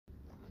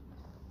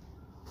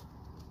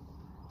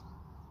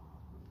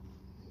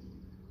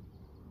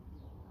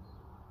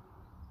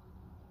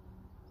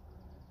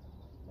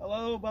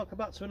Hello, welcome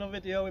back to another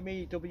video with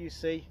me,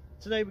 WC.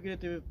 Today we're going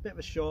to do a bit of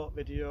a short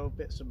video,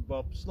 bits and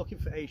bobs, looking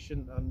for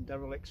ancient and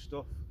derelict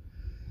stuff.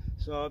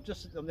 So I'm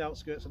just on the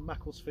outskirts of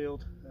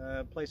Macclesfield,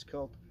 a place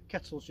called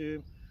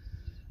Cheshire.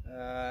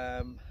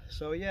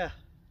 So yeah,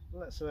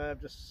 let's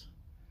just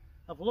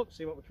have a look,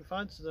 see what we can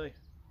find today.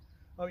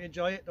 Hope you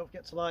enjoy it. Don't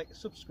forget to like,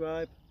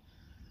 subscribe,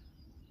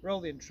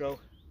 roll the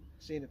intro,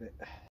 see you in a bit.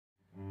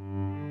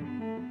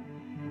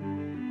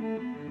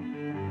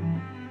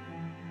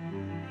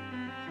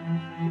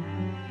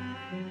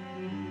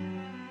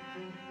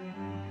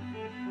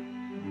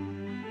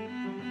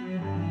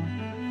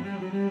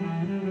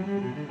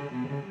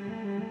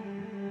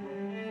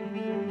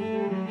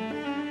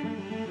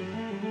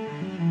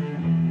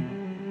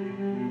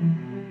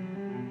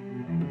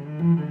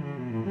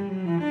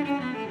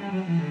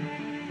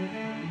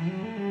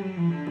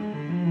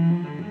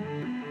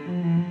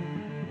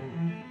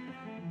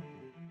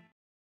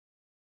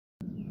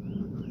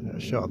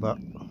 Shot of that.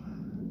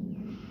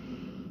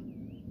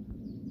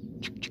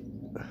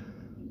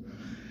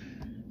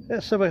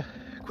 Let's have a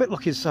quick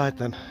look inside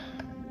then.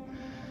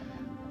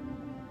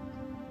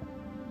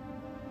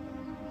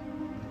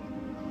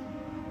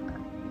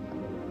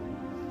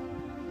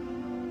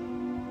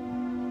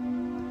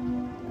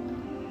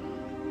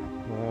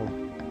 Wow.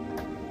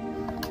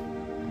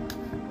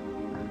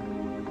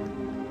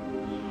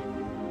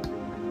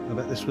 I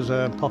bet this was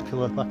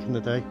popular back in the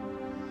day.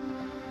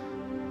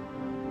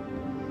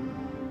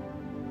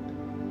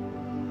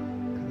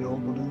 The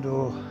old wooden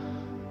door.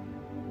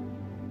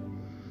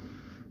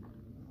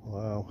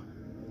 Wow.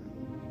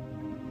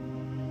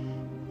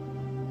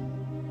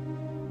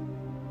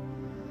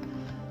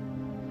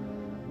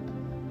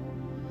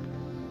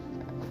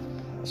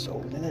 That's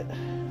old, isn't it?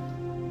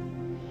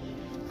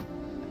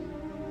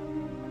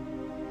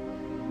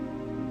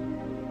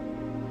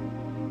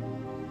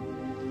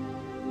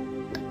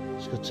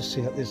 It's good to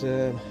see that there's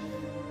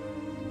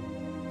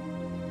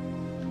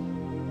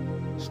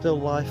still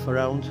life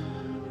around.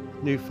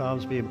 New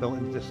farms being built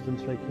in the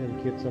distance, making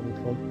the kids having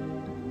fun.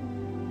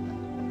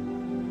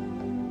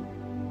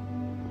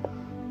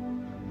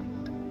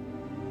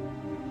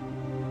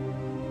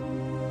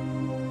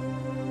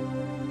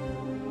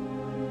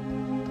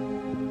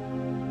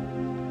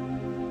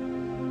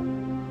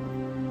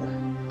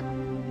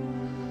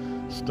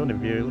 Stunning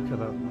view, look at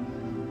that.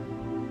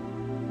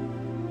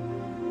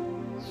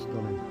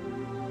 Stunning.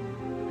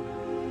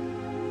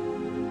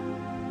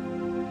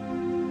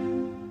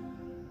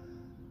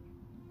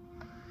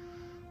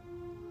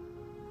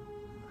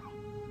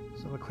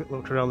 Let's have a quick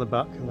look around the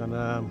back and then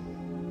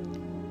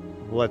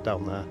we'll head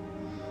down there,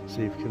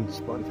 see if we can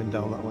spot anything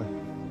down that way.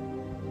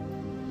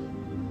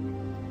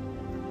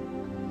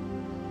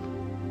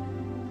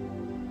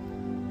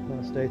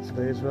 Nice day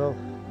today as well.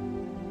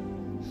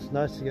 It's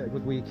nice to get a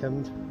good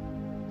weekend.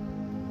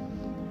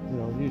 You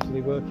know, I'm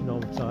usually working all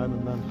the time,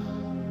 and then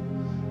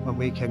when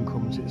weekend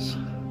comes it's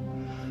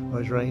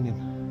always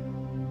raining.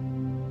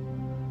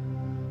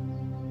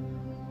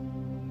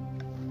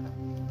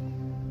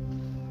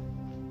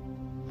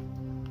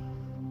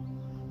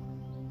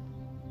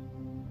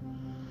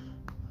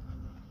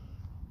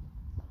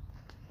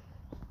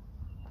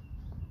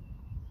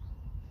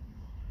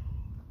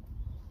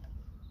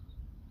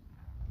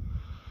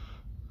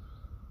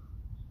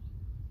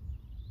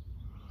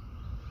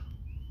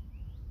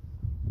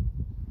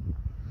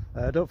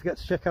 Don't forget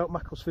to check out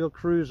Macclesfield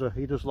Kroozer.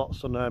 He does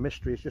lots on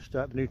history. He's just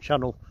started a new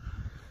channel.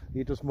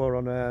 He does more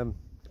on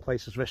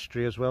places of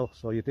history as well,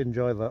 so you'd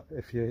enjoy that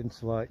if you're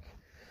into like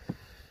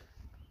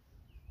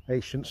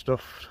ancient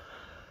stuff.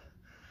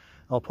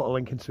 I'll put a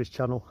link into his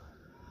channel.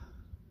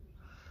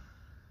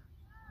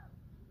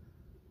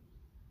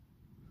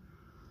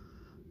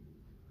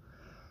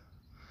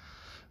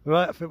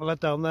 Right, I think we'll head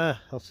down there.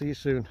 I'll see you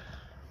soon.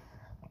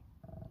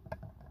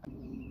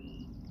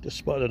 Just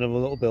spotted another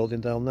little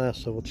building down there,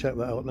 so we'll check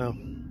that out now.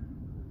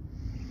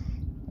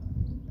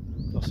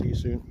 I'll see you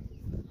soon.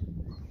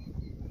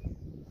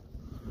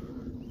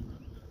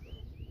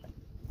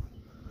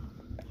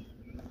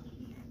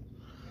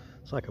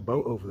 It's like a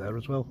boat over there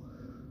as well.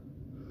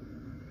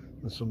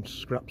 There's some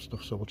scrap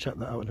stuff, so we'll check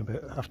that out in a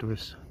bit after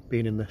we've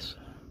been in this.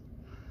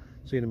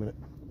 See you in a minute.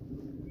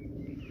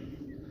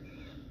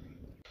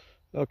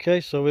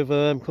 Okay, so we've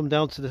come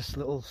down to this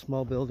little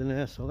small building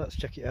here, so let's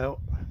check it out.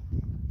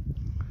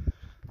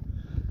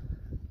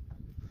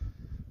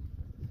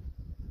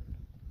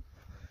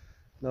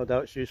 No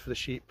doubt it's used for the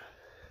sheep.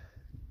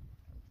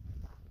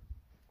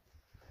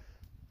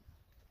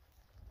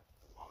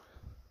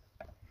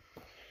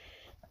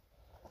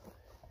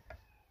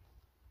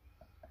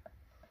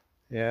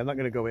 Yeah, I'm not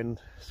going to go in.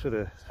 It's for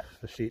the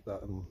sheep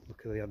that, and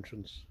look at the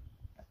entrance.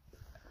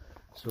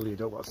 So you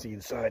don't want to see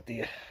inside, do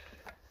you?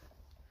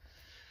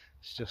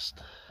 It's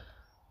just,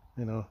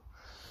 you know,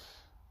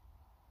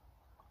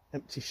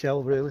 empty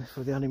shell really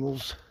for the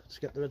animals to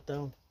get the head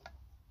down.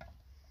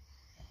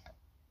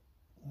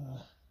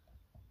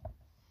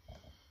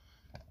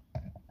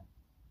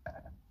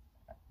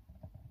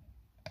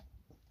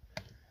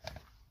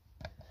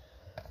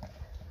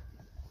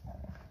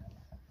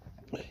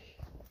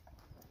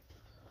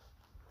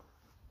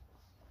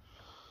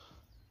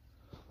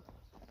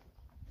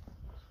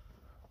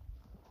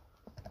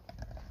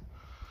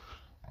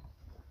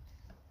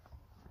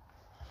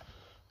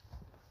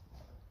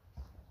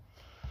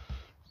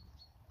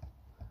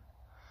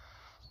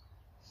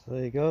 So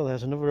there you go,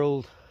 there's another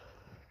old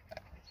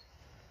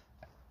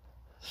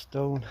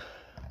stone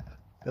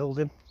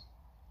building.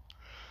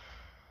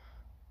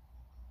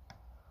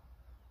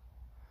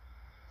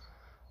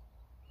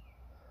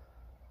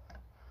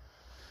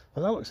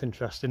 Well, that looks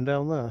interesting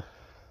down there. I'm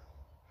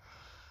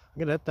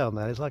going to head down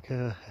there. It's like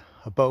a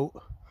boat.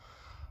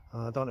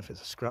 I don't know if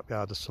it's a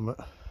scrapyard or something,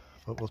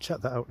 but we'll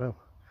check that out now.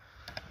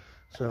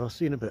 So I'll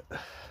see you in a bit.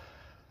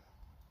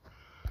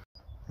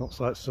 Looks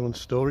like someone's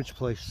storage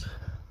place.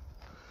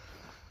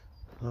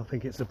 I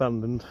think it's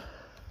abandoned,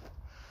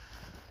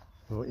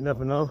 but you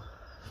never know.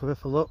 It's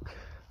worth a look.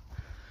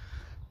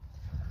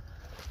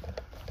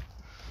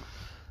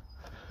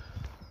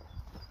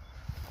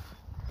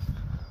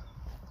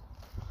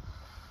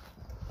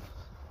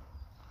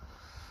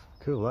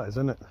 Cool that is,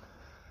 isn't it?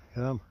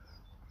 Yeah.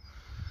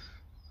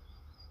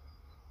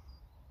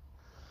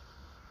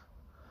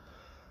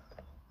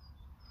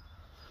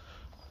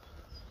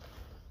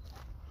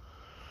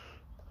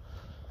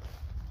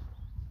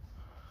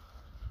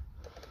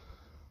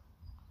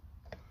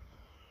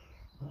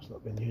 That's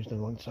not been used in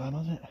a long time,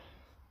 has it?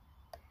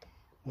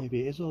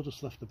 Maybe it is all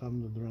just left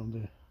abandoned around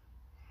here.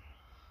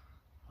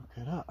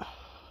 Look at that.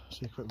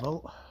 Secret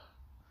vault.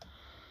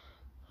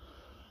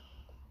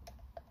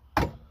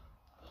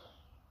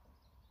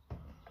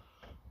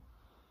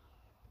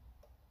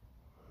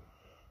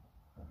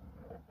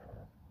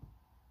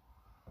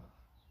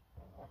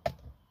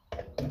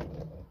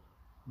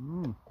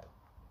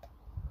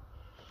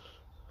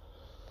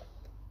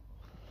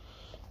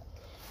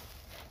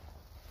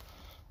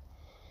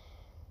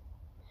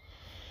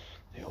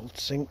 The old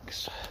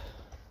sinks.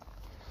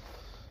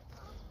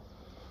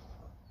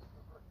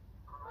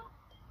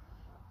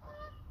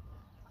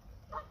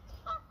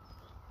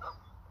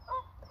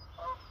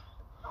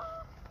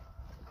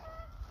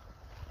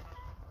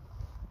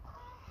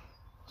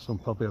 Some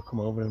probably will come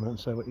over and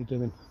say what you're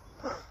doing.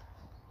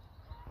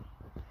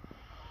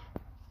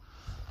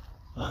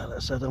 Right,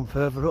 let's head on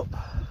further up.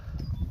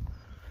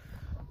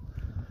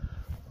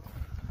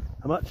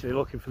 I'm actually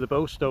looking for the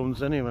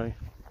bowstones anyway.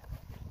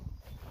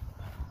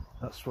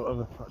 That's what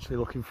I'm actually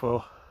looking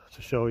for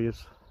to show you.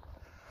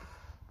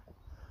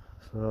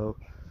 So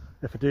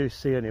if I do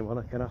see anyone,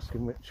 I can ask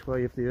them which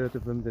way have they heard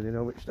of them, do they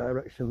know which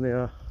direction they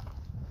are.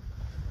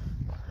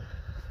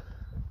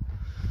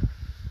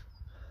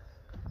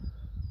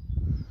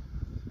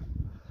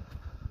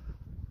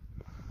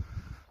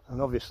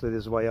 And obviously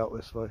there's a way out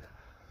this way.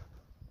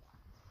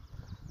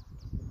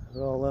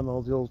 All them,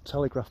 all the old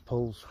telegraph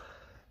poles.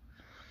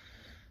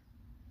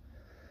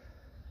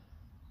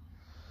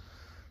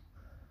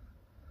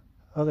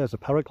 Oh, there's a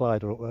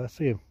paraglider up there,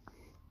 see him?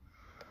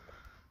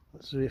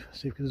 Let's see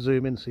if we can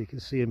zoom in so you can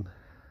see him.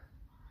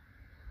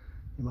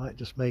 You might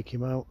just make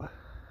him out.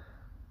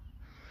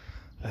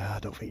 I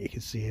don't think you can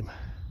see him.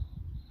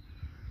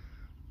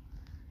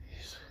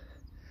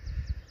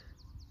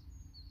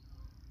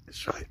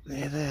 It's right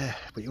near there,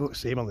 but you won't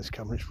see him on this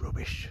camera, it's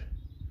rubbish.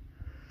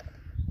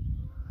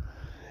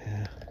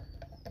 Yeah.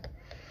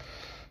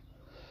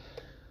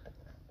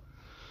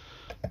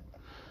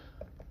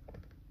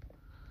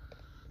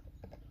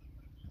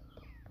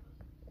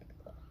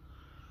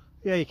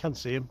 Yeah, you can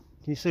see him.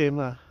 Can you see him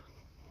there?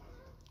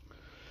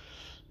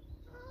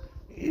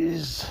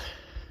 He's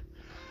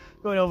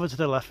going over to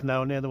the left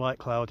now, near the white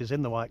cloud. He's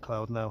in the white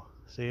cloud now.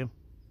 See him?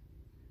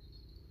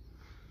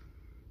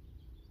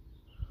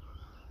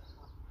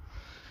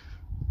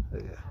 Yeah.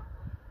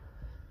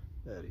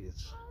 There he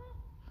is.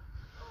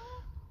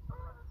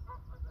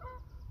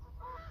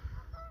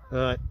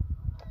 Alright,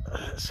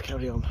 let's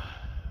carry on.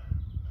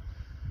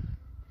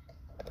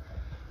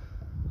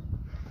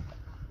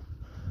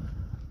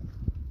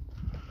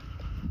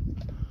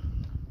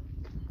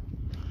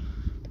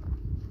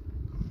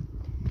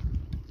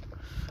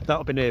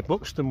 That'll be near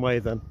Buxton Way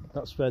then.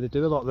 That's where they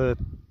do a lot of the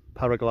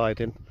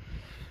paragliding,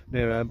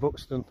 near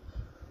Buxton,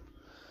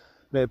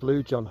 near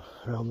Blue John,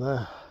 around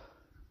there.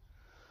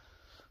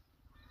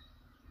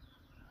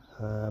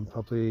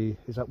 Probably,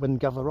 is that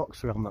Windgather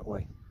Rocks around that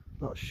way?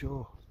 Not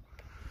sure.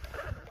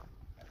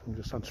 I'm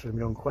just answering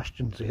my own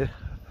questions here.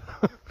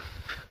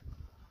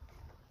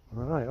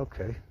 Right,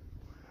 okay.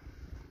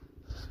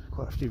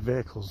 Quite a few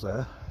vehicles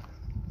there.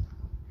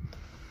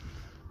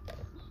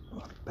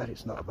 I bet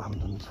it's not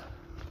abandoned.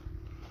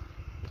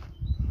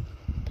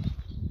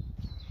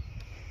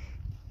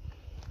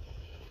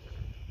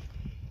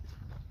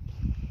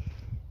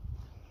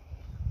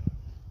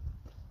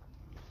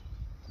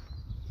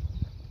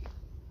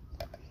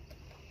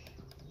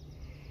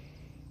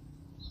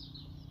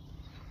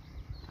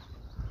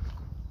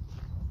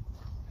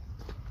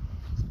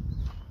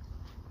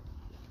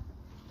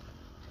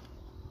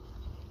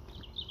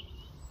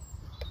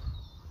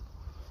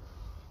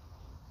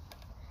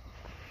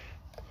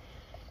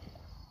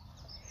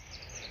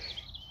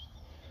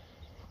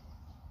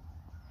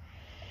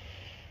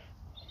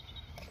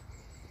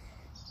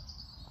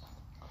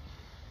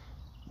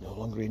 No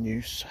longer in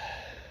use.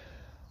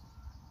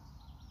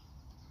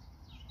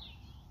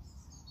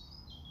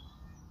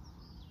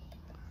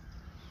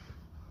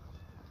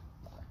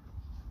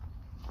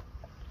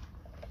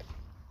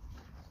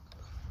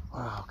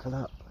 Wow, look at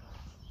that.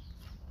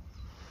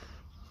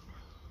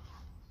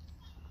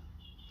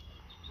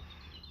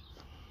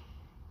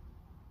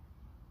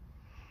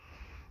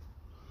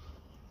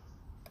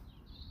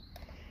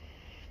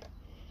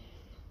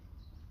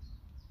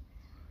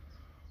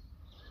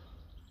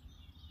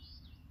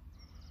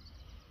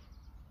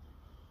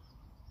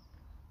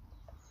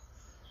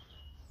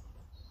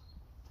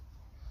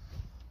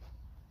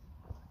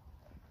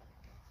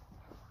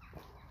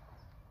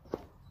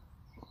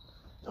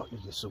 Thought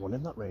you'd get someone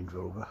in that Range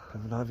Rover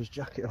and have his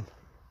jacket on.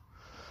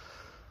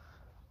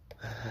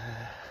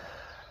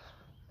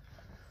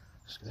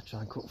 Just going to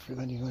try and cut through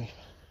anyway.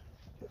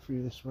 Get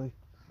through this way.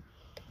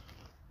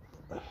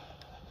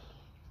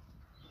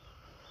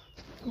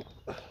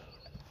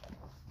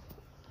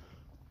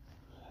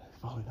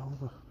 Falling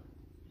over.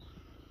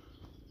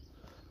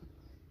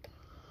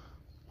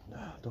 No,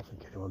 I don't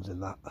think anyone's in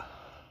that.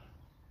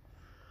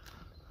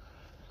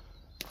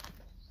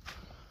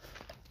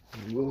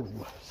 Whoa,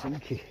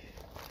 sinky.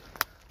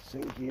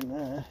 Sinky in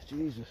there,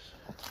 Jesus.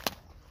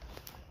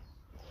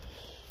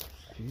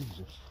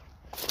 Jesus.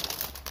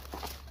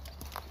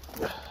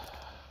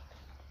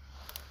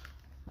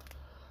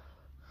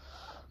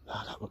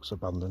 Ah, that looks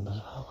abandoned as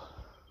well.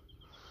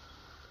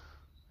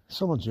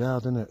 Someone's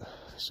yard, isn't it?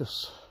 It's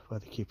just where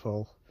they keep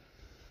all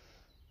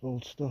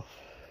old stuff.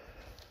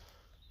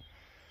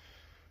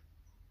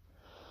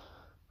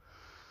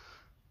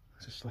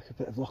 It's just like a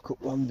bit of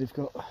lock-up land they've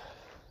got.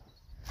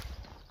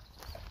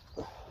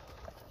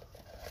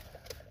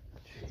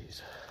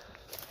 Jeez.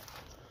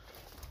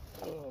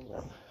 Oh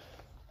man.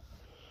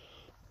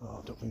 Oh,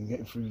 I don't think I'm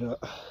getting through that.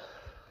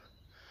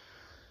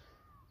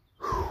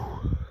 Whew.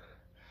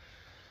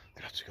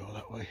 Gonna have to go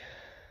that way.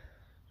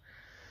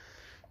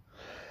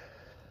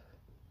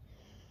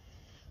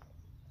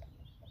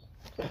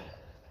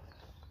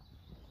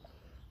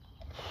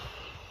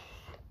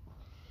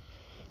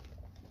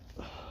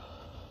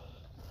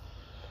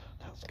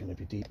 That's gonna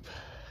be deep.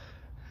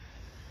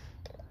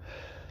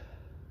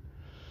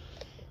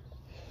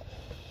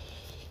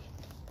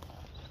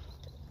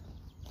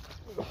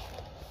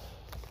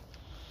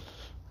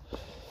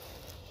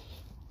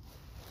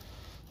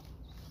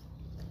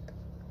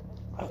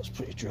 That's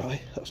pretty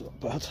dry, that's not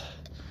bad.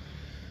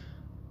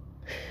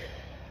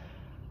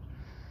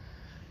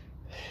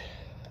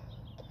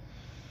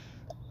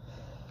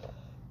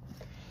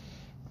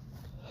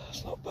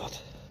 That's not bad.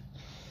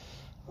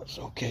 That's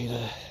okay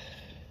there.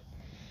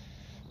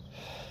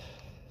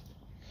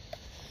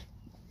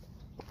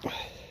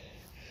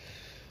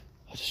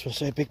 I just want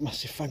to say a big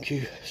massive thank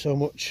you so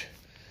much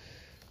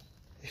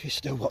if you're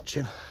still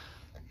watching.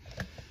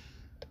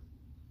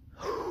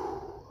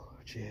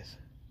 Cheers.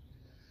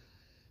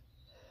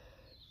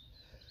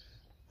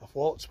 I've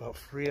walked about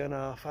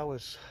 3.5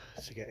 hours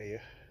to get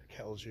here,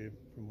 Kettleshume,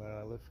 from where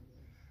I live.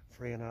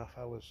 3.5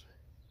 hours.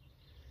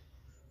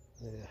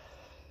 Yeah.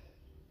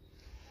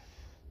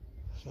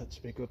 It's meant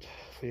to be good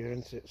for you,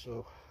 isn't it?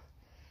 So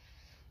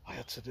I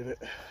had to do it.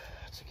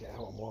 I had to get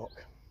out and walk.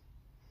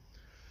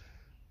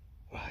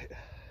 Right.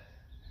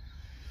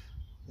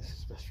 This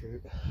is the best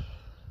route.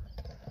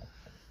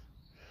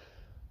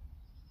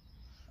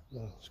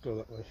 No, let's go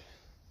that way.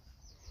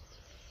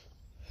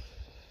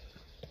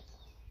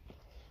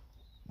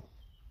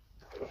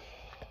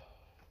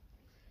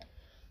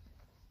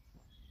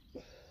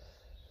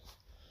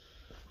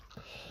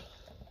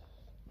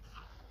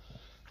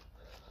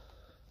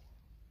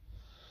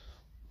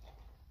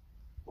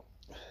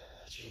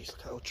 Jeez, look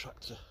at that old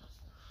tractor.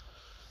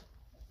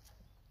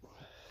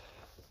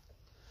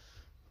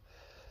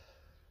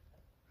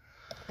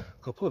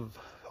 A couple of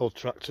old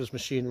tractors,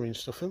 machinery and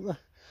stuff, isn't there?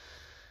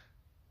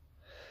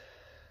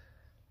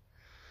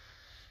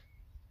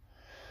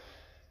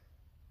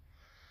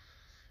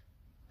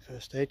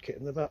 First aid kit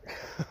in the back.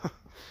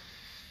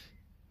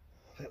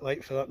 A bit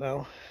late for that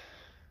now.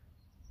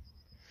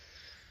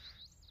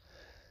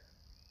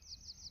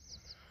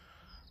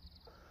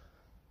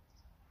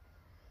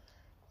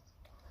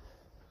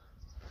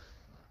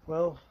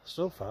 Well,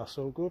 so far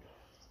so good.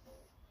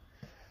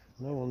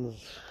 No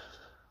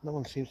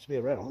one seems to be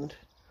around.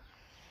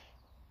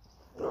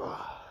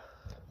 Oh,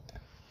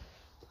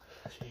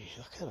 geez,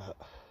 look at that.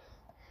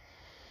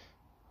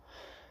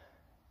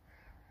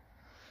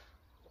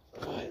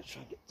 Right,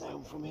 try and get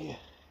down from here.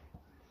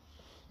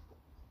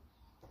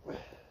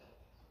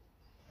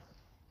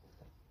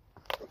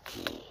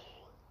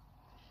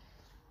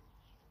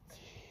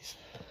 Jeez,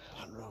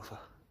 Land Rover.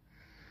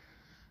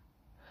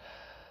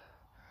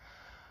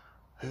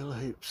 Hula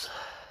hoops.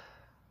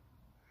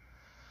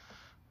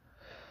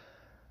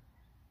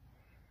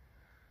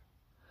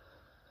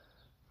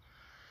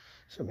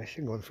 It's a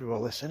mission going through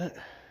all this, isn't it?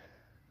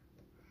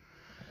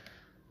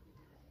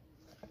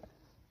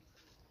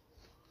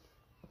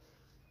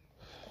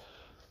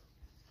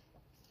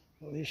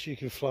 At least you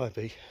can fly,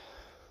 B.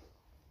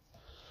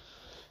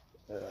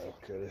 Oh,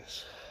 look at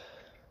this.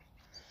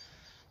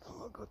 Don't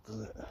look good,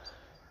 does it?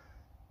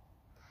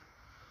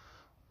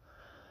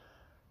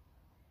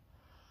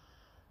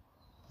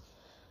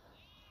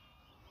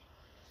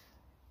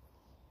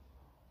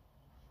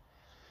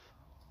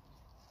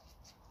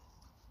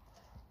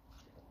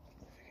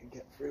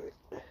 through it.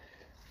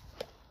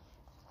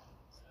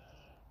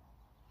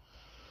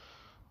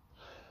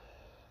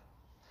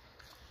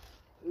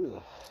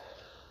 Ooh.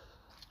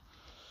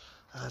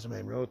 There's the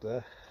main road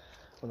there.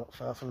 We're not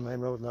far from the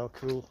main road now.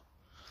 Cool.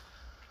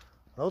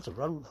 Loads of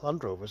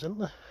Land Rovers, isn't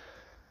there?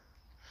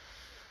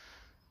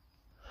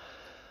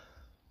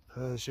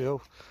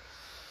 Peugeot.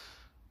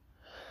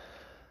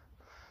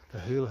 The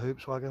hula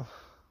hoops wagon.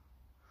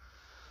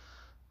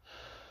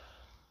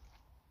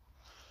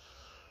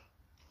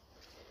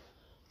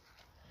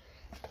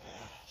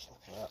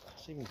 Look at that.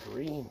 It's even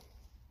green.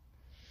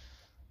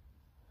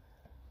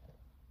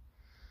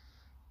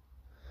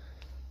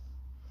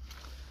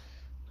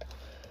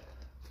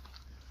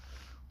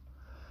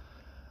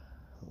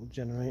 Little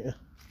generator.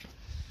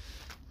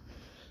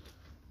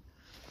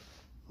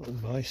 Little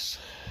vice.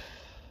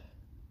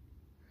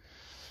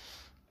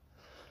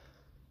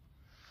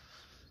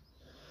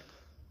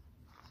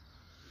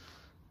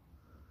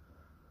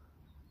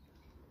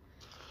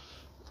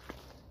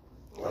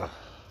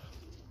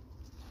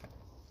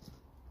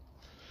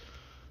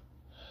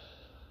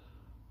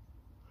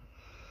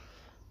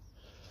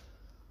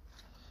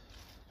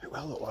 It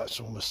well looked like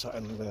someone was sat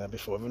in there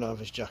before even have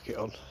his jacket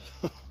on.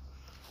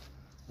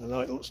 And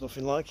now it looks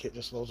nothing like it,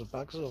 just loads of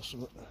bags or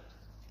something.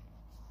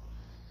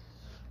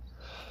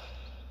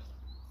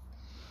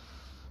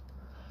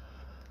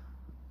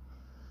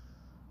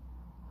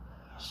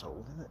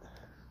 Sold, isn't it?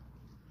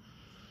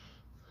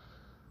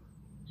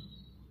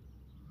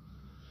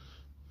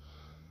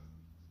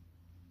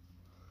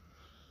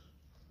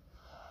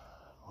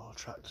 More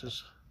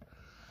tractors.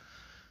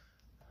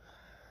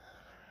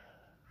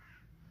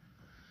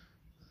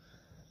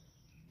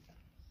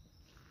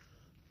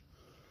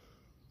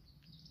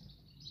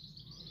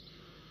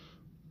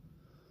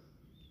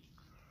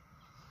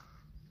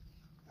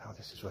 Now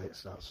this is where it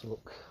starts to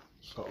look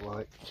sort of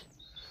like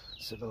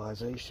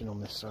civilization on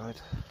this side.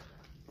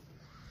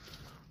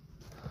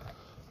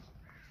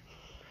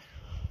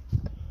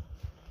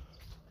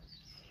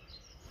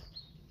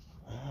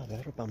 Ah,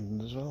 they're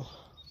abandoned as well.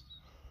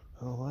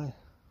 Oh why?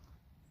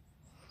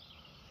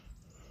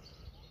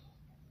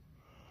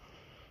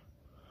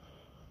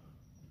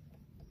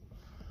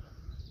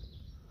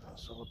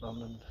 That's all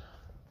abandoned.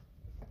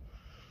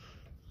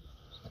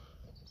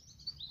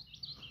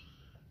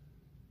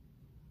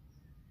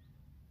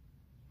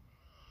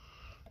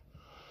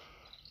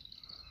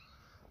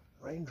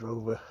 Range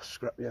Rover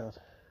scrapyard.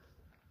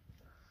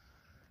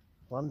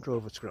 Land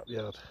Rover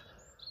scrapyard.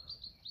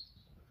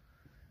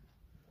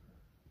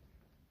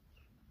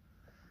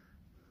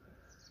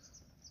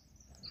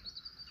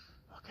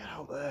 Get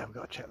out there, we've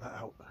got to check that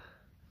out.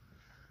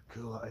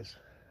 Cool that is.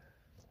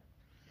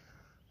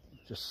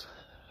 Just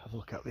have a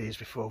look at these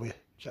before we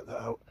check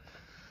that out.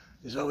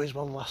 There's always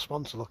one last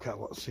one to look at,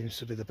 what seems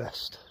to be the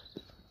best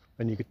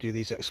when you could do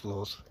these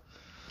explores.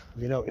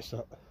 Have you noticed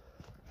that?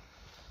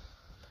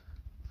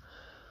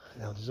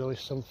 You know, there's always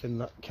something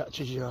that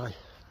catches your eye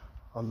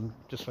on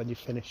just when you're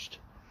finished.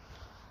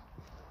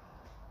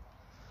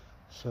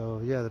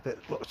 So yeah, the bit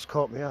what's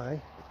caught my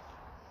eye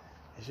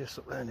is just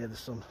up there near the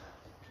sun.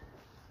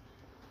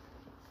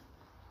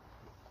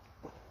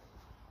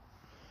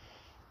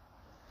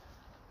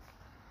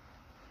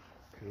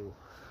 Cool.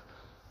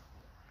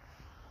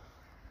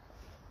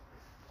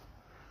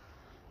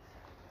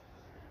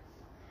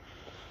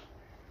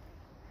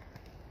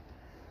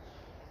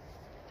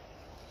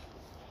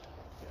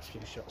 Get a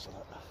few shots of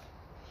that.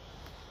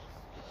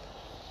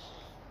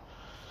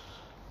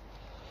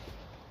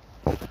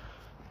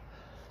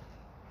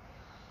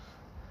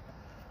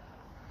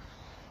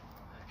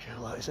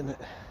 Cool that, isn't it?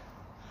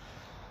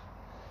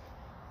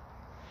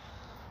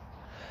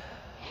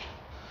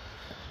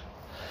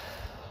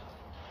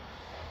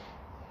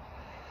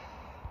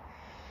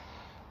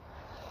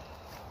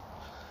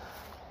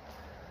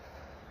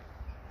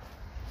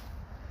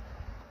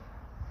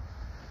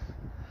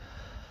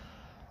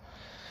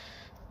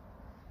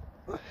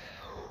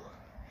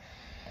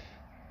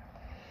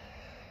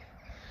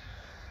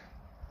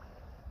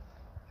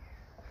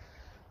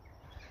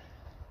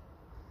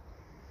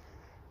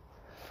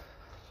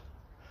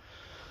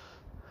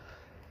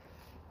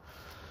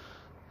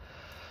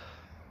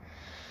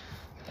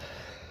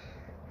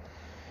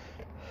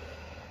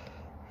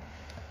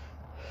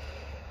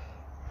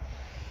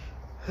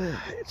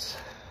 It's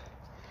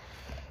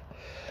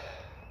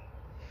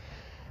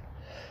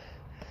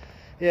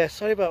yeah,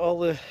 sorry about all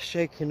the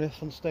shakiness,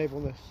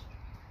 unstableness.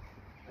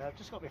 I've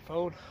just got my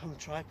phone on the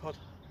tripod,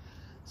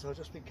 so I've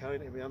just been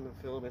carrying it in my hand and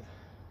filming.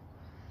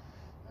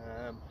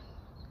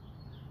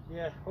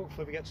 Yeah,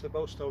 hopefully we get to the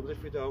boat stones.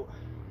 If we don't,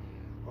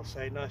 I'll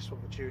say nice one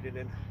for tuning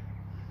in.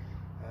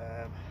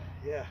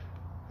 Yeah,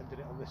 ending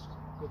it on this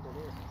good one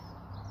here.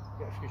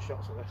 Get a few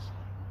shots of this.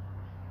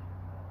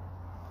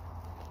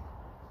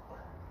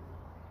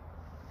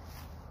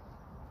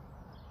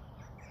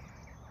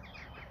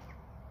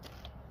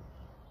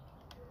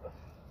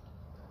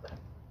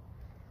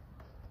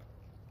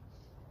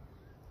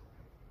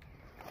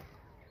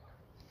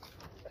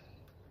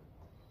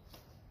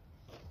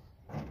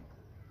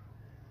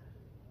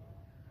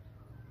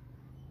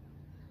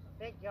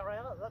 Think you're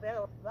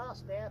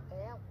lost there,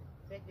 pal.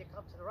 Think you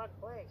come to the wrong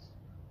place.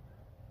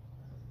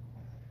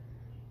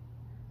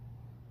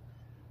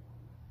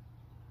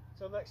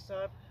 Till next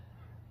time,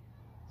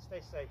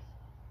 stay safe.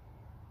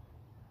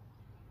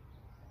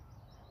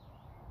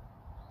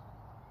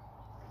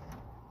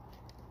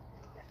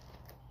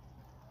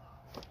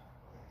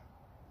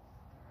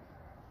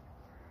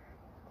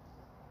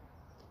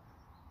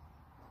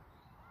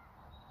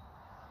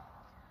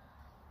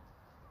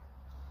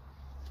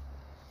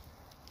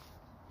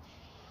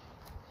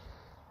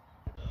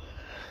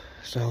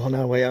 So on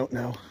our way out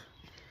now,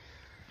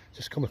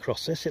 just come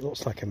across this. It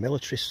looks like a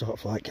military sort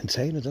of like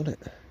container, doesn't it?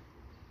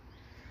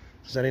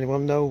 Does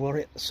anyone know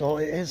what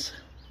sort it is?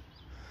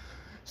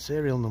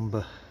 Serial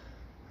number.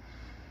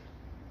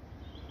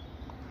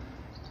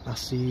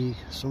 Massey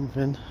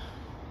something.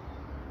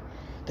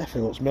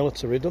 Definitely looks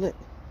military, doesn't it?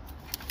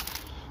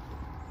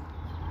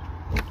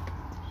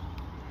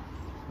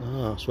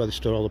 Ah, that's where they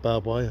store all the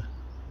barbed wire.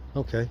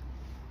 Okay.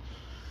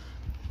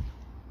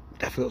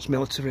 Definitely looks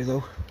military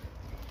though.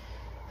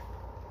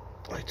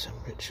 High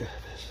temperature.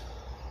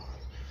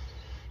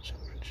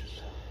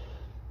 Temperatures.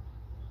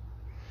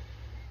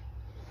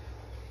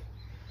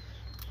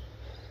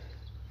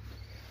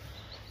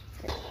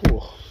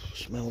 Oh,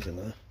 smells in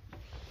there.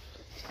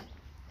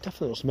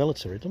 Definitely looks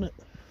military, doesn't it?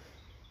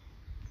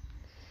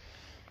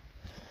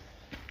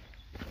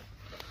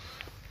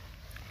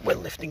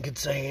 When lifting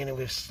container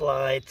with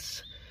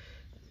slides.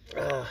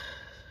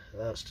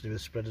 That's to do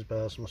with spreaders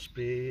bars, must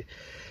be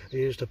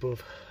used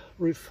above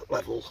roof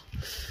level.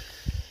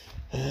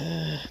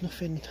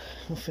 Nothing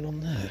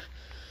on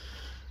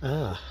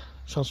there.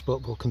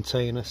 Transportable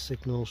container,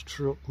 signals,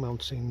 truck,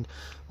 mounting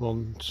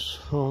 1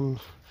 ton.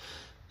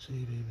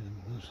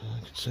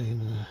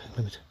 Container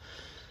limited.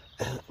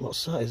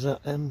 What's that? Is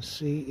that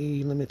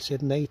MCE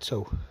Limited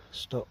NATO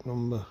stock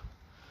number?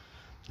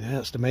 Yeah,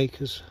 that's the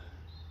makers.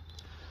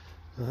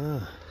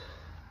 Yeah,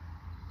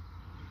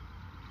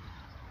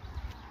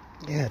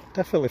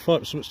 definitely thought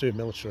it was something to do with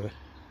military.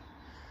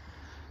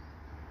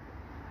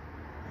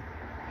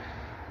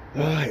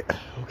 Right,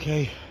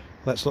 okay,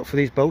 let's look for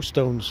these bow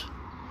stones.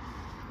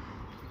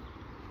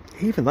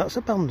 Even that's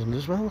abandoned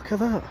as well, look at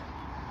that.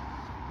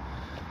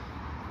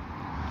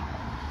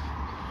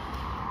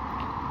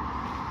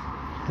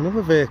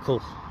 Another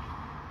vehicle.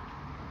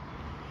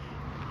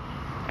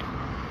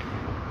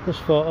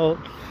 Just thought, oh,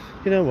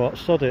 you know what,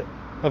 sod it.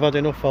 I've had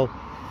enough, I'll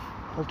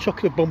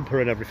chuck the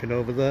bumper and everything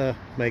over there,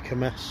 make a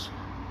mess.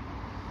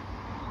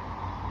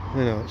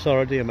 You know, it's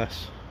already a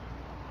mess.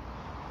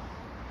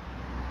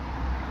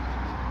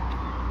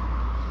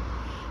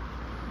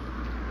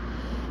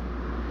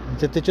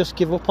 Did they just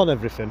give up on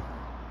everything?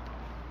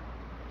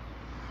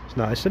 It's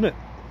nice, isn't it?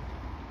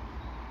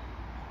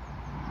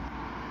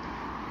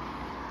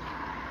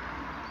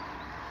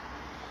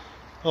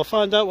 I'll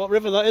find out what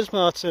river that is,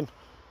 Martin.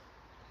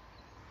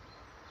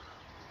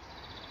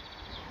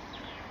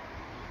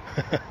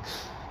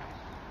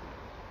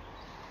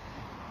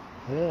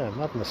 Yeah,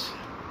 madness.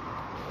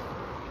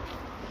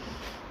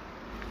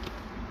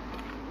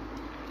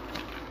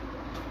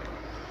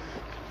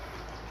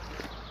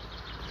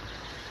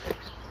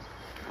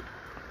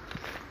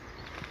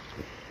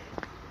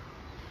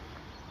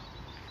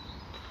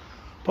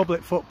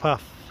 Public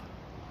footpath.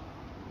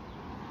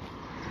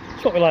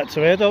 That's what we like to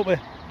hear, don't we?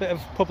 Bit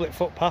of public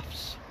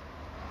footpaths.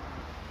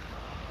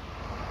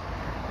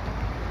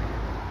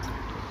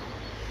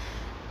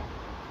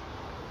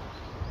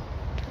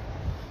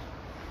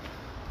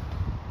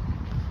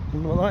 I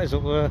wonder what that is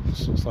up there.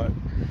 This looks like...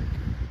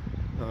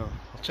 Oh,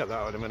 I'll check that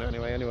out in a minute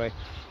anyway.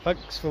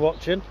 Thanks for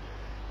watching.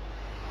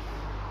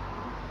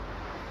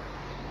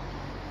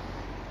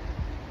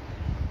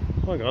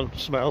 Oh, hang on,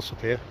 something else up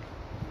here.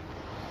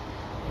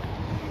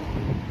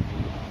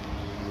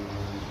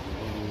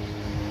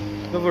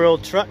 Another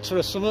old tractor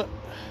or something.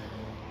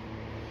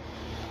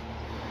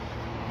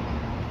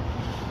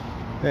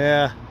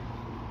 Yeah.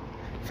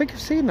 I think I've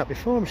seen that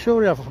before, I'm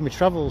sure I have on my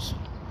travels.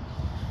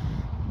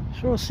 I'm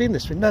sure I've seen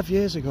this from never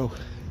years ago.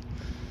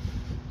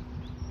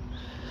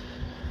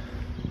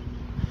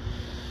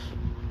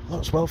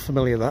 That's well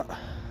familiar, that.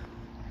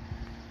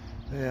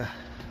 Yeah.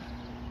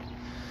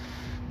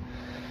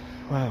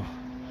 Wow.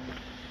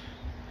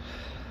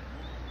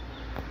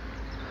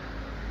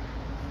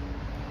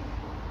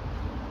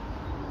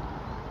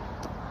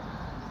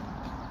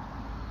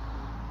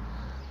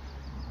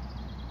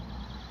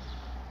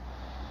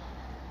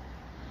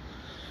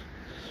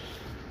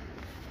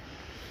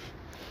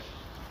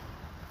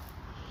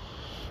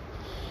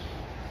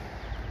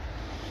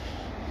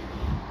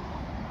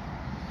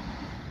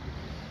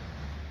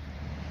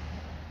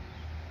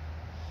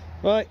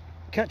 Right,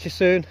 catch you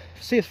soon.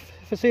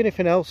 If I see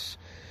anything else,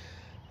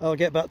 I'll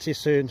get back to you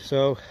soon.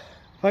 So,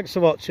 thanks for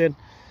watching.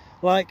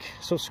 Like,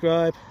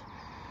 subscribe,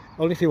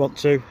 only if you want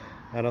to,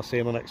 and I'll see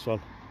you in the next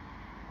one.